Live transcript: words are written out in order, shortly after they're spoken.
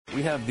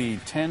we have the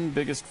 10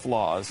 biggest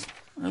flaws,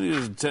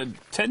 top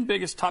 10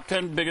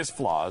 biggest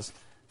flaws,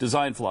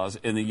 design flaws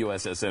in the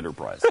USS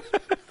Enterprise.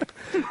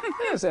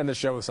 Let's end the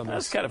show with something.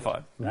 That's kind of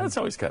fun. That's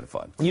always kind of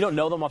fun. You don't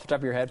know them off the top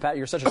of your head, Pat?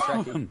 You're such a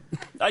Trekkie.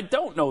 I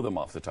don't know them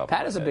off the top of my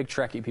head. Pat is a big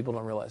Trekkie. People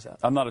don't realize that.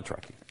 I'm not a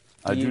Trekkie.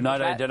 I do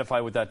not identify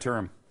with that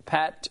term.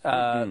 Pat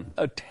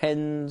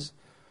attends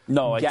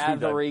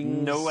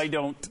gatherings. No, I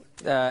don't.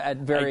 At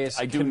various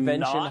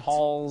convention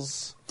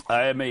halls.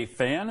 I am a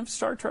fan of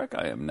Star Trek.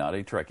 I am not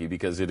a Trekkie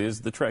because it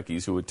is the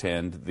Trekkies who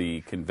attend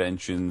the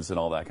conventions and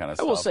all that kind of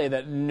stuff. I will say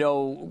that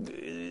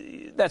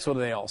that's what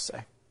they all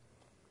say.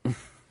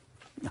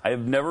 I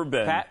have never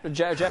been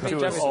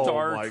to a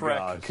Star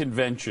Trek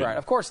convention. Right,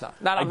 of course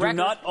not. Not on record. I do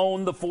not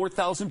own the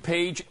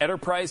 4,000-page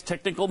Enterprise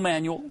Technical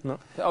Manual. No.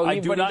 I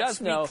do not does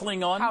speak know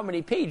Klingon. How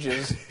many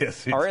pages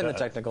are in the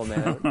Technical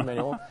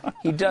Manual?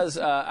 He does.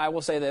 I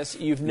will say this: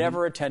 you've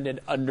never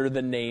attended under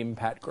the name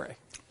Pat Gray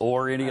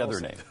or any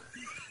other name.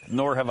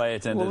 Nor have I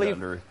attended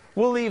under.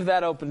 We'll leave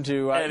that open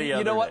to any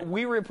other you know what? name.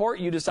 We report.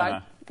 You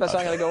decide. That's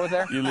not going to go with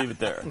there. You leave it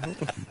there.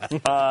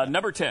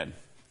 Number 10.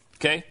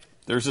 Okay.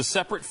 There's a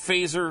separate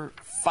phaser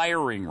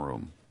firing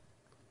room.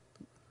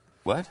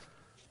 What?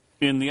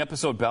 In the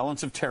episode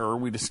Balance of Terror,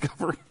 we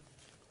discovered...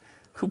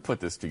 Who put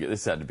this together?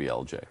 This had to be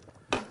LJ.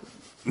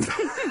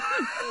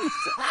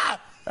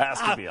 Has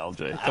to be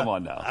LJ. Come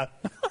on now.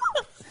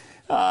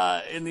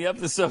 In the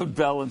episode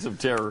Balance of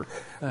Terror,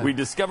 we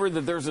discovered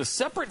that there's a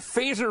separate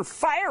phaser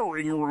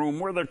firing room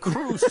where the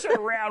crew sit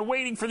around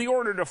waiting for the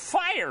order to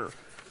fire.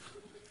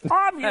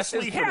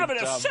 Obviously, having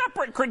a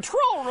separate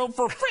control room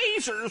for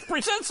phasers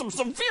presents some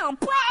severe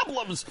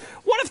problems.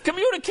 What if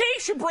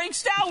communication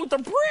breaks down with the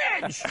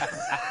bridge? The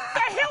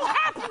hell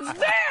happens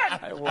then?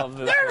 I love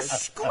this. They're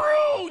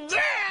screwed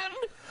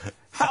then.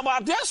 How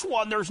about this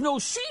one? There's no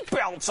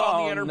seatbelts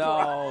on the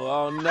Enterprise.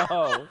 Oh,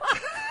 no.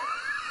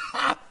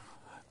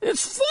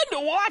 It's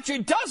fun to watch a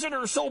dozen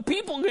or so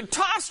people get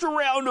tossed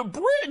around a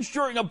bridge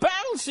during a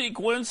battle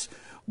sequence,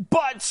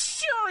 but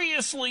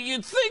seriously,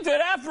 you'd think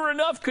that after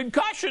enough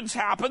concussions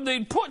happen,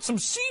 they'd put some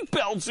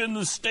seatbelts in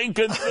the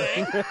stinking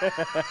thing.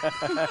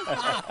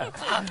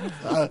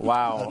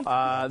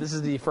 Wow. This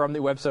is from the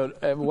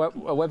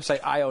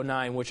website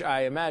IO9, which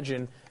I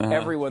imagine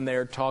everyone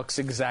there talks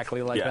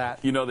exactly like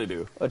that. You know they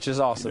do. Which is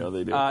awesome. You know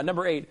they do.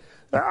 Number 8.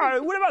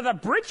 What about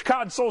the bridge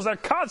consoles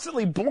that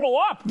constantly blow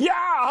up? Yeah,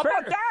 how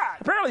about that?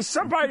 Apparently,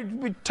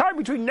 time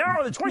between now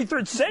and the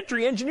 23rd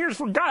century, engineers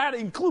forgot how to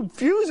include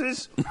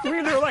fuses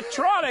in their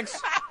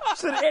electronics,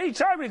 so that any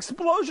time an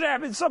explosion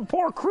happens, some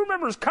poor crew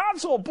member's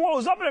console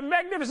blows up in a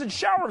magnificent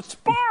shower of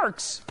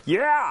sparks.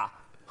 Yeah.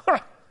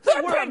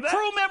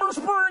 Crew members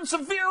burn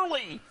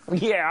severely.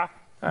 Yeah.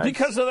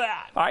 Because of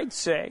that. I'd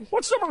say.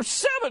 What's number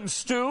 7,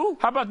 Stu?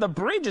 How about the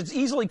bridge? It's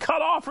easily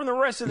cut off from the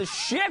rest of the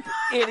ship,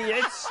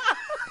 idiots.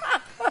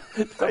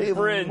 The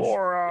bridge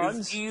morons.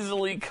 is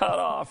easily cut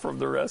off from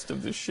the rest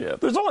of the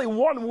ship. There's only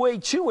one way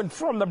to and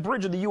from the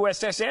bridge of the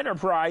USS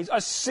Enterprise, a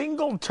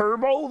single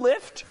turbo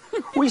lift.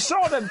 We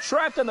saw them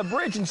trapped on the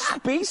bridge in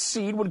Space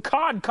Seed when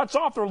Khan cuts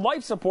off their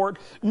life support,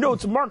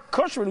 notes Mark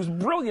Cushman, who's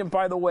brilliant,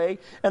 by the way,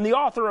 and the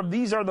author of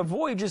These Are the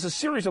Voyages, a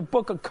series of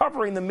books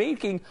covering the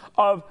making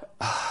of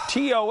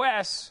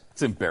TOS.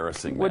 It's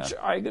embarrassing, man. Which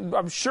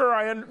I'm sure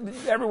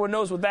everyone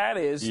knows what that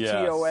is. Yes.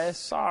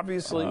 TOS,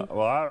 obviously.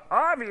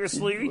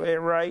 Obviously.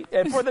 Right.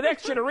 And for the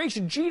next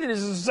generation, Gene and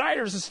his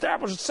designers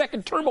established a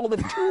second turbo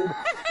lift tube.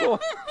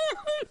 What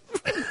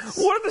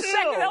if the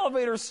second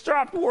elevator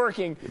stopped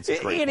working?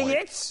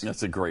 Idiots.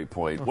 That's a great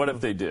point. What if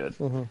they did?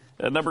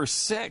 Number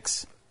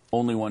 6,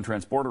 only one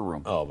transporter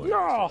room. Oh, my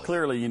God.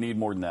 Clearly, you need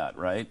more than that,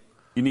 right?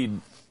 You need,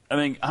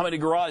 how many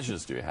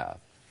garages do you have?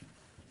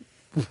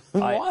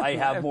 I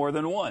have more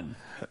than one.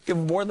 You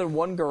have more than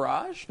one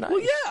garage? Nice.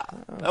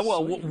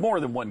 Well, yeah. More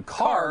than one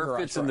car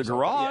fits in the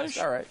garage.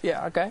 Yes, all right.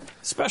 Yeah, okay.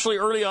 Especially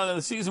early on in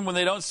the season when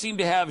they don't seem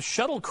to have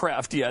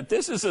shuttlecraft yet.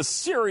 This is a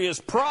serious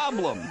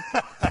problem.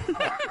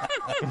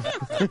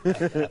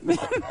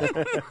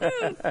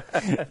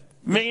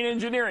 Main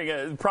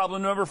engineering,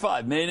 problem number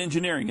 5. Main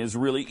engineering is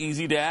really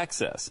easy to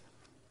access.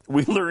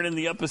 We learn in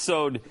the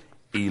episode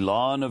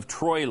Elan of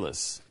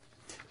Troilus.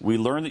 We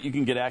learn that you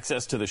can get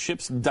access to the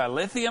ship's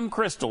dilithium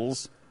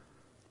crystals,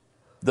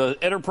 the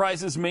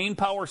Enterprise's main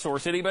power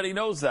source. Anybody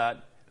knows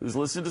that, who's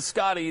listened to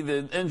Scotty,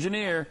 the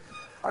engineer.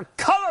 I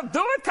can't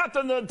do it,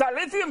 Captain. The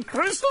dilithium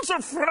crystals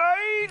are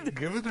fried. I've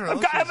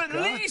got to have at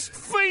least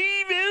 5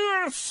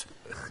 years.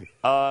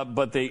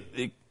 But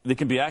they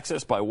can be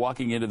accessed by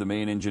walking into the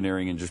main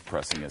engineering and just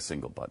pressing a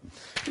single button.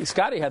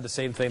 Scotty had the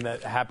same thing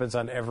that happens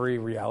on every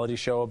reality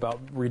show about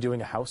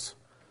redoing a house,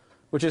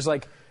 which is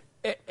like,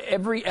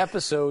 every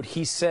episode,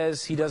 he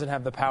says he doesn't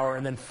have the power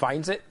and then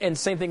finds it. And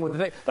same thing with the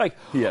thing. Like,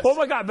 yes. Oh,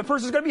 my God, the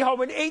person's going to be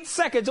home in 8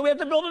 seconds, and we have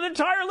to build an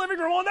entire living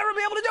room. We'll never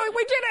be able to do it.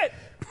 We did it.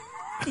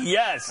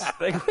 Yes.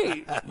 Like,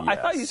 wait, yes. I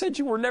thought you said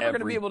you were never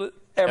going to be able to.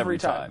 Every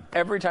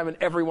time in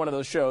every one of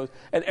those shows.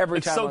 And every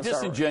it's time so on Star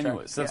Wars.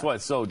 disingenuous. That's why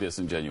it's so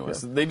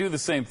disingenuous. Yeah. They do the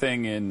same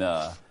thing in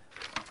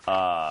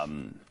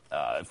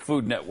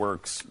Food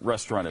Network's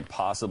Restaurant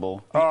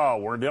Impossible. Oh,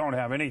 we don't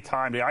have any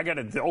time. I got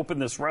to open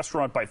this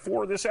restaurant by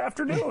 4 this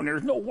afternoon.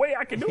 There's no way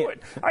I can do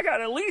it. I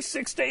got at least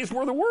 6 days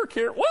worth of work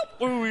here.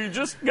 Well, we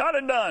just got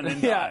it done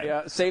in time.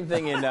 Yeah. Same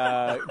thing in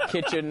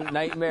Kitchen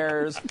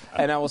Nightmares.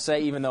 And I will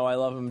say, even though I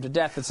love them to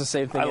death, it's the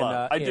same thing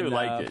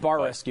in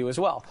Bar Rescue as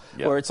well,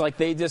 where it's like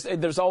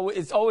it's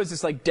always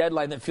this like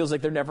deadline that feels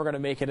like they're never going to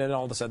make it, and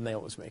all of a sudden they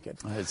always make it.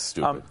 It's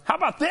stupid. How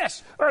about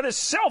this? Or the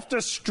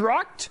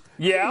self-destruct?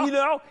 Yeah. You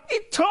know,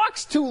 it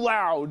talks too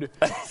loud.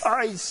 All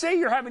right, say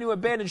you're having to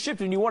abandon ship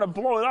and you want to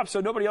blow it up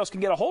so nobody else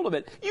can get a hold of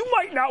it. You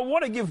might not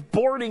want to give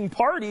boarding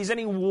parties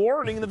any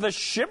warning that the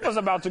ship is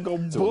about to go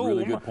boom. That's a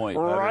really good point.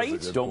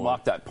 Right? Don't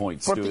mock that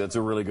point, Stu. That's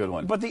a really good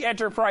one. But the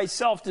Enterprise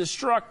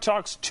self-destruct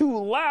talks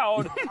too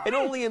loud, and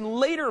only in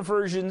later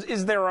versions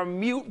is there a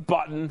mute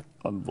button.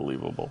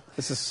 Unbelievable.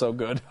 This is so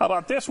good. How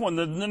about this one?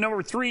 The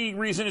number 3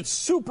 reason it's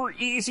super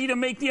easy to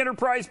make the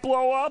Enterprise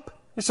blow up?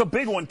 It's a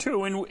big one,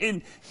 too.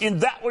 In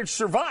That Which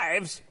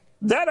Survives,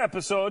 that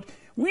episode,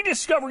 we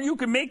discover you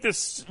can make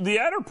the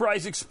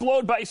Enterprise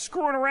explode by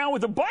screwing around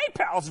with the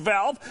bypass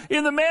valve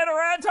in the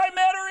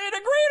matter-antimatter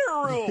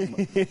integrator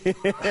room.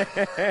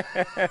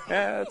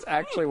 That's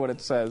actually what it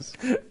says.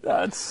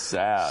 That's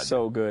sad.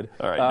 So good.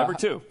 All right, number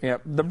 2. Yeah,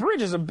 the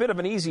bridge is a bit of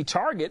an easy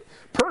target.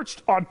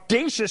 Perched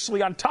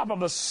audaciously on top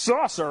of a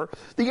saucer,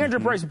 the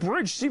Enterprise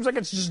bridge seems like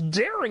it's just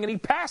daring any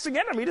passing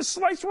enemy to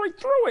slice right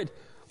through it.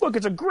 Look,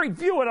 it's a great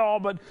view and all,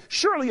 but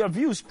surely a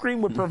view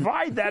screen would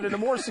provide that in a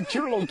more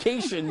secure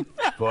location.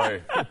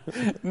 Boy.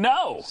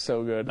 No.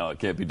 So good. No, it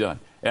can't be done.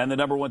 And the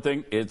number 1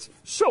 thing, it's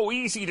so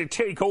easy to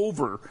take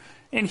over.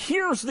 And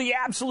here's the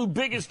absolute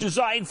biggest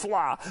design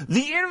flaw.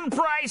 The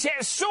Enterprise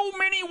has so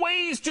many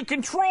ways to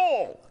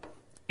control.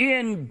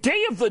 In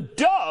Day of the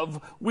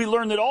Dove, we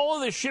learned that all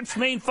of the ship's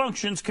main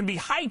functions can be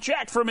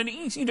hijacked from an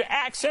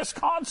easy-to-access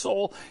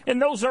console,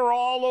 and those are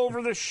all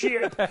over the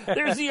ship.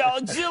 There's the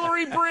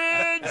auxiliary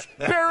bridge,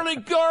 barely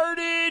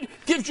guarded,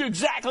 gives you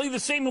exactly the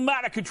same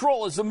amount of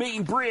control as the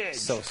main bridge.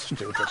 So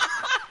stupid.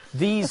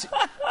 These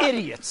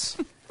idiots.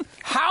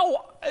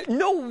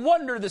 No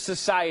wonder the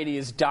society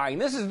is dying.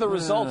 This is the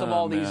result of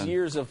all these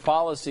years of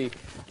policy.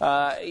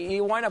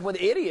 You wind up with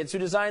idiots who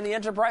design the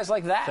Enterprise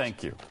like that.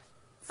 Thank you.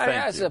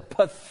 That's a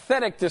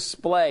pathetic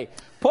display.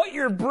 Put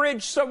your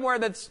bridge somewhere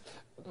that's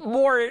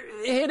more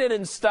hidden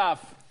and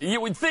stuff.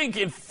 You would think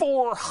in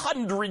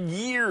 400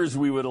 years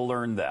we would have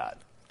learned that.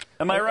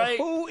 Am I right?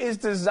 Who is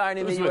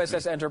designing the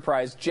USS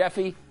Enterprise?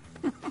 Jeffy?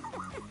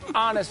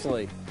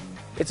 Honestly,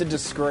 it's a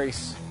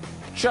disgrace.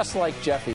 Just like Jeffy.